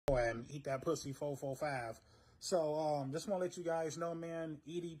and eat that pussy 445. So just want to let you guys know, man,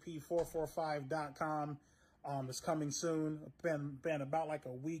 EDP445.com is coming soon. Been about like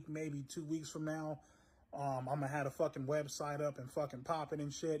a week, maybe 2 weeks from now. I'm gonna have a fucking website up and fucking popping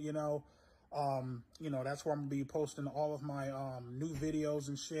and shit, you know. That's where I'm gonna be posting all of my new videos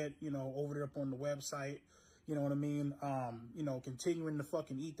and shit, you know, over there up on the website. You know what I mean? Continuing to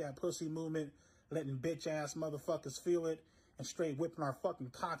fucking eat that pussy movement, letting bitch ass motherfuckers feel it, and straight whipping our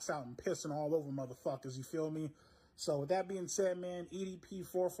fucking cocks out and pissing all over motherfuckers, you feel me? So with that being said, man,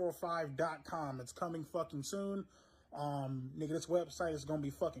 EDP445.com, it's coming fucking soon. Nigga, this website is gonna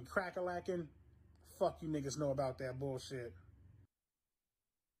be fucking crack-a-lacking. Fuck you niggas know about that bullshit.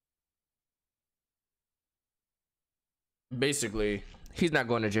 Basically, he's not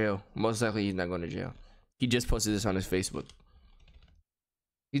going to jail. Most likely, he's not going to jail. He just posted this on his Facebook.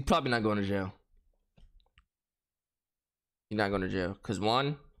 He's probably not going to jail. He's not going to jail. Because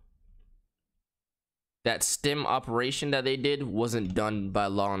one, that stem operation that they did wasn't done by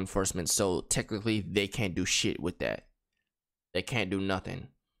law enforcement. So technically, they can't do shit with that. They can't do nothing.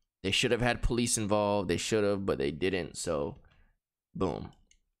 They should have had police involved. They should have, but they didn't. So, boom.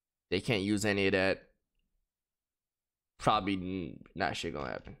 They can't use any of that. Probably not shit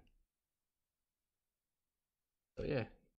gonna happen. So yeah.